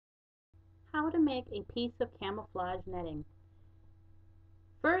How to make a piece of camouflage netting.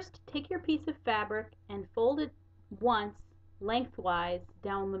 First, take your piece of fabric and fold it once lengthwise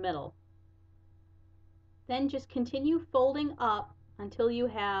down the middle. Then just continue folding up until you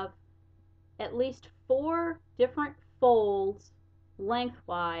have at least 4 different folds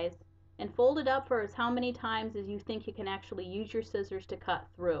lengthwise, and fold it up for how many times as you think you can actually use your scissors to cut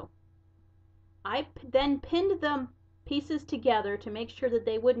through. I then pinned the pieces together to make sure that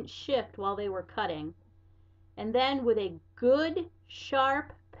they wouldn't shift while they were cutting, and then with a good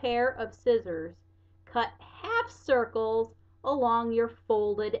sharp pair of scissors cut half circles along your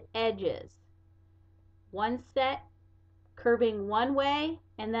folded edges. One set curving one way,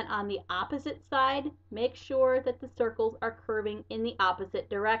 and then on the opposite side make sure that the circles are curving in the opposite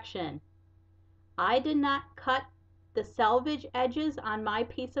direction. I did not cut the selvage edges on my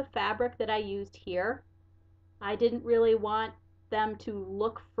piece of fabric that I used here. I didn't really want them to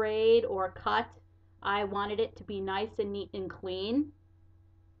look frayed or cut. I wanted it to be nice and neat and clean.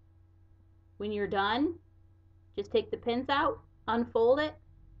 When you're done, just take the pins out, unfold it,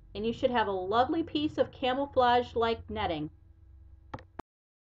 and you should have a lovely piece of camouflage-like netting.